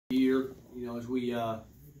as we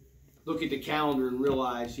look at the calendar and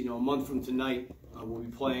realize, a month from tonight, we'll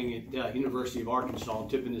be playing at University of Arkansas,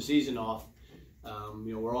 tipping the season off.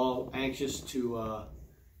 We're all anxious to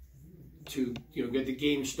get the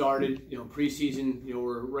game started. Preseason,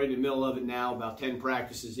 we're right in the middle of it now, about 10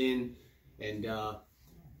 practices in, and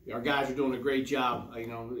our guys are doing a great job.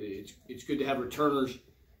 It's good to have returners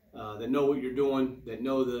that know what you're doing, that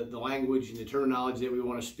know the language and the terminology that we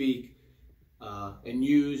want to speak and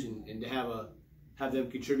use, and to have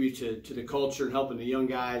them contribute to the culture and helping the young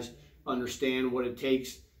guys understand what it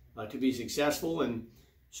takes to be successful. And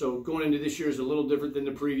so going into this year is a little different than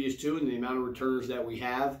the previous two and the amount of returners that we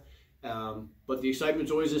have. But the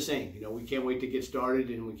excitement's always the same. We can't wait to get started,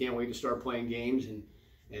 and we can't wait to start playing games.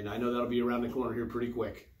 And I know that'll be around the corner here pretty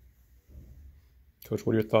quick. Coach,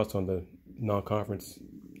 what are your thoughts on the non-conference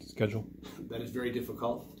schedule? That is very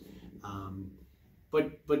difficult.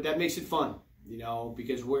 But that makes it fun,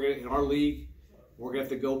 because in our league, we're going to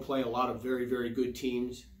have to go play a lot of very, very good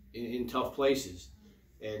teams in tough places.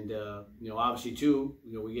 And, obviously, too,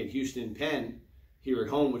 we get Houston and Penn here at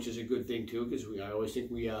home, which is a good thing, too, because I always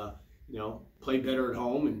think we, play better at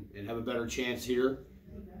home and have a better chance here.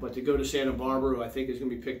 But to go to Santa Barbara, who I think is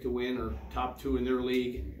going to be picked to win, or top 2 in their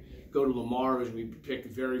league, and go to Lamar, who's going to be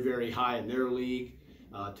picked very, very high in their league,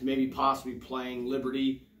 to maybe possibly playing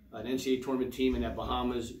Liberty, an NCAA tournament team in that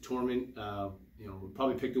Bahamas tournament, we'll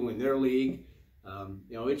probably pick to win their league.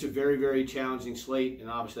 It's a very, very challenging slate, and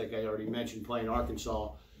obviously, like I already mentioned, playing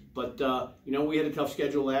Arkansas. But, we had a tough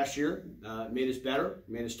schedule last year. It made us better,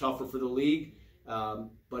 made us tougher for the league.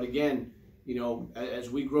 But again, as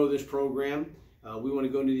we grow this program, we want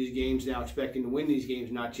to go into these games now expecting to win these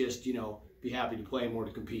games, not just, be happy to play them or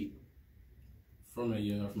to compete. From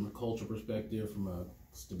a culture perspective, from a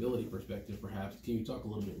stability perspective, perhaps, can you talk a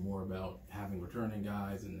little bit more about having returning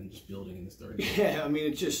guys and then just building in this third game? Yeah,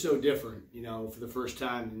 it's just so different, for the first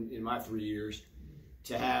time in my 3 years,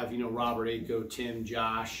 to have, Robert, Aiko, Tim,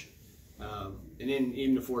 Josh, and then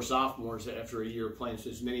even the 4 sophomores after a year of playing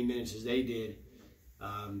as many minutes as they did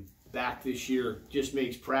back this year just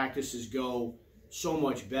makes practices go so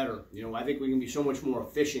much better. I think we can be so much more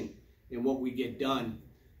efficient in what we get done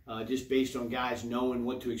just based on guys knowing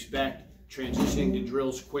what to expect, transitioning to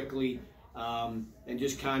drills quickly, and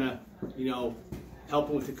just kind of,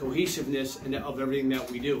 helping with the cohesiveness of everything that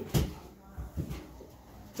we do.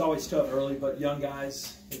 It's always tough early, but young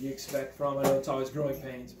guys that you expect from it, it's always growing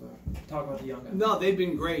pains, but talk about the young guys. No, they've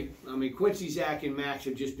been great. Quincy, Zach, and Max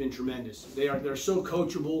have just been tremendous. They're so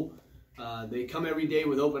coachable. They come every day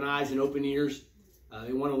with open eyes and open ears.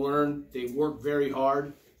 They want to learn. They work very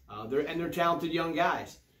hard. They're talented young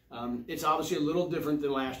guys. It's obviously a little different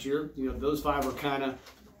than last year. Those 5 are kind of,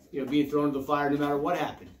 being thrown into the fire no matter what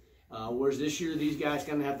happened. Whereas this year, these guys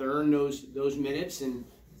kind of have to earn those minutes, and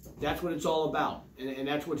that's what it's all about. And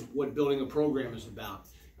that's what building a program is about.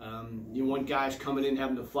 You want guys coming in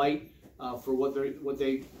having to fight for what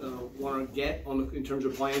they want to get in terms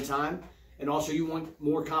of playing time, and also you want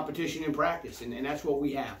more competition in practice, and that's what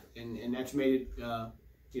we have, and that's made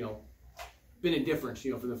it been a difference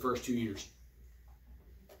for the first 2 years.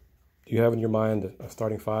 Do you have in your mind a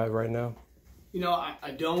starting 5 right now?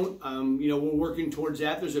 I don't. We're working towards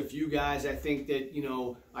that. There's a few guys I think that,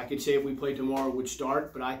 I could say if we played tomorrow would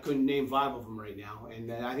start, but I couldn't name 5 of them right now.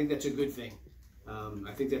 And I think that's a good thing.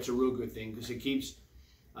 I think that's a real good thing because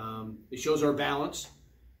it shows our balance.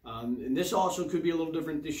 And this also could be a little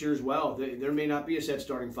different this year as well. There may not be a set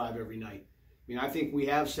starting 5 every night. I think we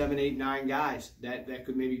have 7, 8, 9 guys that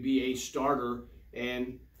could maybe be a starter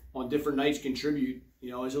and on different nights contribute,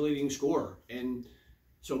 as a leading scorer. And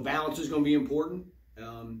so balance is going to be important.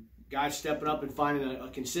 Guys stepping up and finding a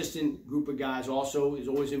consistent group of guys also is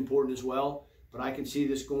always important as well. But I can see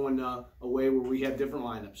this going a way where we have different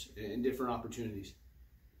lineups and different opportunities.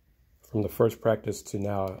 From the first practice to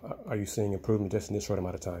now, are you seeing improvement just in this short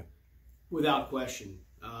amount of time? Without question.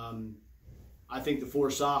 I think the 4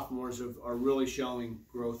 sophomores are really showing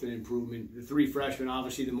growth and improvement. The 3 freshmen,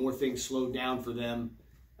 obviously, the more things slowed down for them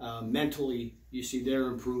mentally, you see their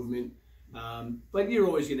improvement. But you're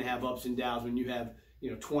always going to have ups and downs when you have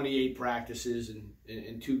 28 practices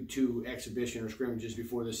and two exhibition or scrimmages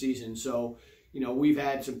before the season. So we've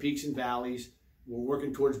had some peaks and valleys. We're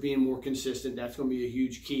working towards being more consistent. That's going to be a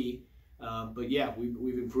huge key. But yeah,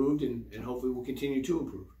 we've improved and hopefully we'll continue to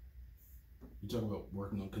improve. You talk about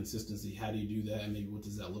working on consistency. How do you do that? And maybe what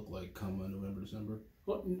does that look like come November, December?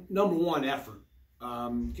 Well, number one, effort.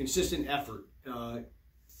 Consistent effort.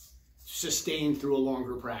 Sustained through a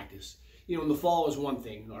longer practice. In the fall is one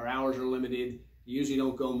thing. Our hours are limited. You usually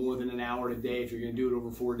don't go more than an hour a day if you're going to do it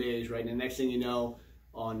over 4 days, right? And the next thing you know,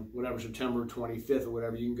 on whatever, September 25th or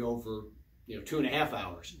whatever, you can go for 2.5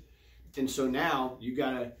 hours. And so now you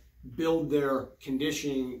got to build their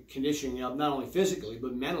conditioning up, not only physically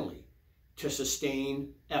but mentally, to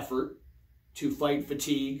sustain effort, to fight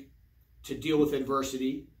fatigue, to deal with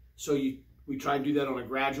adversity. So we try and do that on a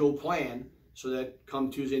gradual plan, so that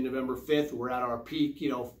come Tuesday, November 5th, we're at our peak,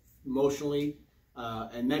 emotionally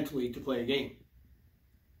and mentally to play a game.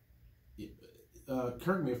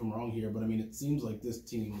 Correct me if I'm wrong here, but I mean, it seems like this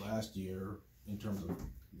team last year, in terms of,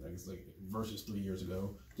 I guess, like versus 3 years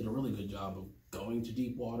ago, did a really good job of going to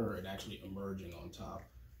deep water and actually emerging on top.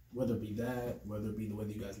 Whether it be that, whether it be the way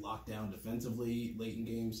that you guys lock down defensively late in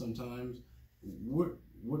games sometimes,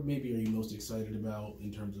 what maybe are you most excited about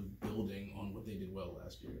in terms of building on what they did well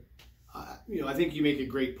last year? I think you make a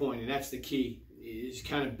great point, and that's the key, is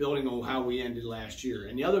kind of building on how we ended last year.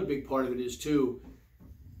 And the other big part of it is, too,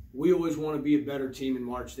 we always want to be a better team in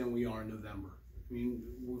March than we are in November. I mean,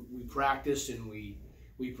 we practice and we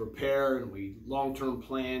prepare and we long-term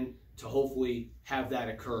plan to hopefully have that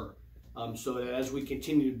occur. So that as we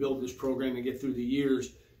continue to build this program and get through the years,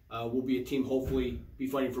 we'll be a team hopefully be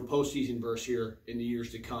fighting for postseason berths here in the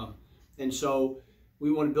years to come. And so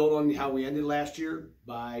we want to build on how we ended last year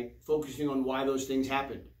by focusing on why those things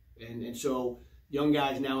happened. And so young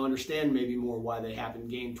guys now understand maybe more why they happened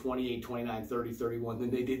game 28, 29, 30, 31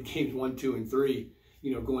 than they did games 1, 2, and 3,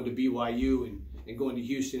 going to BYU and going to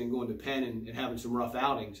Houston and going to Penn and having some rough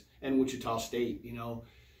outings, and Wichita State,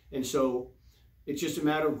 And so it's just a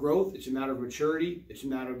matter of growth. It's a matter of maturity. It's a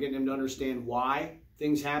matter of getting them to understand why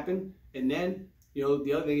things happen. And then, the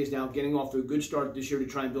other thing is now getting off to a good start this year to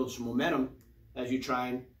try and build some momentum as you try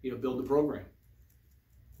and, build the program.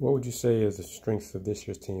 What would you say is the strengths of this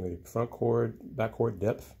year's team? Maybe front court, back court,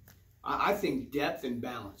 depth? I think depth and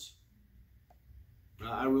balance.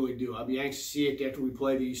 I really do. I'll be anxious to see it after we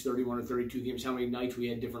play these 31 or 32 games, how many nights we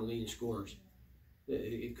had different leading scorers.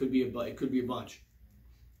 It could be a bunch.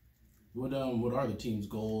 What are the team's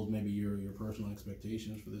goals, maybe your personal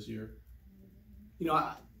expectations for this year?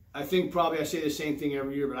 I think probably I say the same thing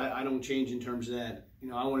every year, but I don't change in terms of that.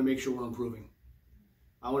 I want to make sure we're improving.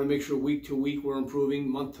 I want to make sure week to week we're improving,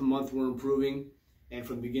 month to month we're improving, and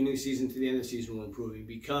from the beginning of the season to the end of the season we're improving.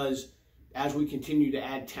 Because as we continue to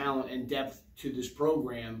add talent and depth to this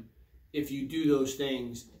program, if you do those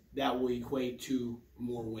things, that will equate to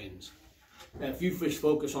more wins. Now, if you just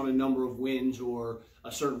focus on a number of wins or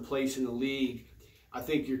a certain place in the league, I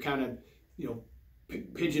think you're kind of,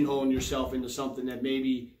 pigeonholing yourself into something that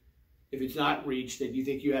maybe, if it's not reached, that you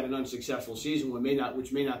think you had an unsuccessful season,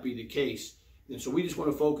 which may not be the case. And so we just want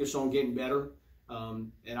to focus on getting better,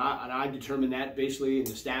 and I determine that basically, and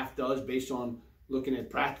the staff does, based on looking at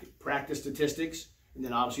practice statistics, and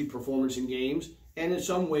then obviously performance in games, and in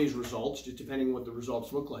some ways results, just depending on what the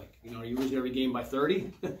results look like. Are you losing every game by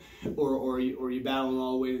 30, or are you battling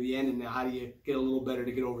all the way to the end? And how do you get a little better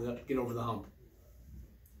to get over the hump?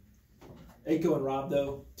 Aiko and Rob,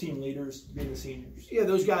 though, team leaders, being the seniors. Yeah,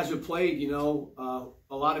 those guys have played, a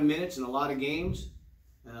lot of minutes and a lot of games,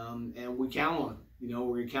 and we count on them.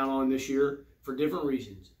 We're going to count on them this year for different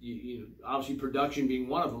reasons. Obviously production being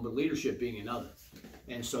one of them, but leadership being another.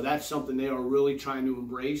 And so that's something they are really trying to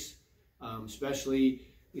embrace, especially,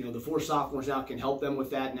 the 4 sophomores now can help them with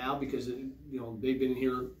that now, because, they've been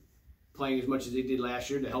here playing as much as they did last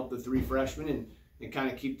year to help the 3 freshmen and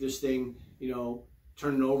kind of keep this thing,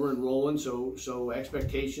 turning over and rolling. So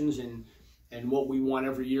expectations and what we want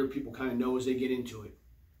every year, people kind of know as they get into it.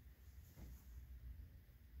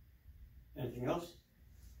 Anything else?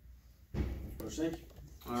 Coach, thank you.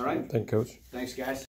 All right. Thank you, Coach. Thanks, guys.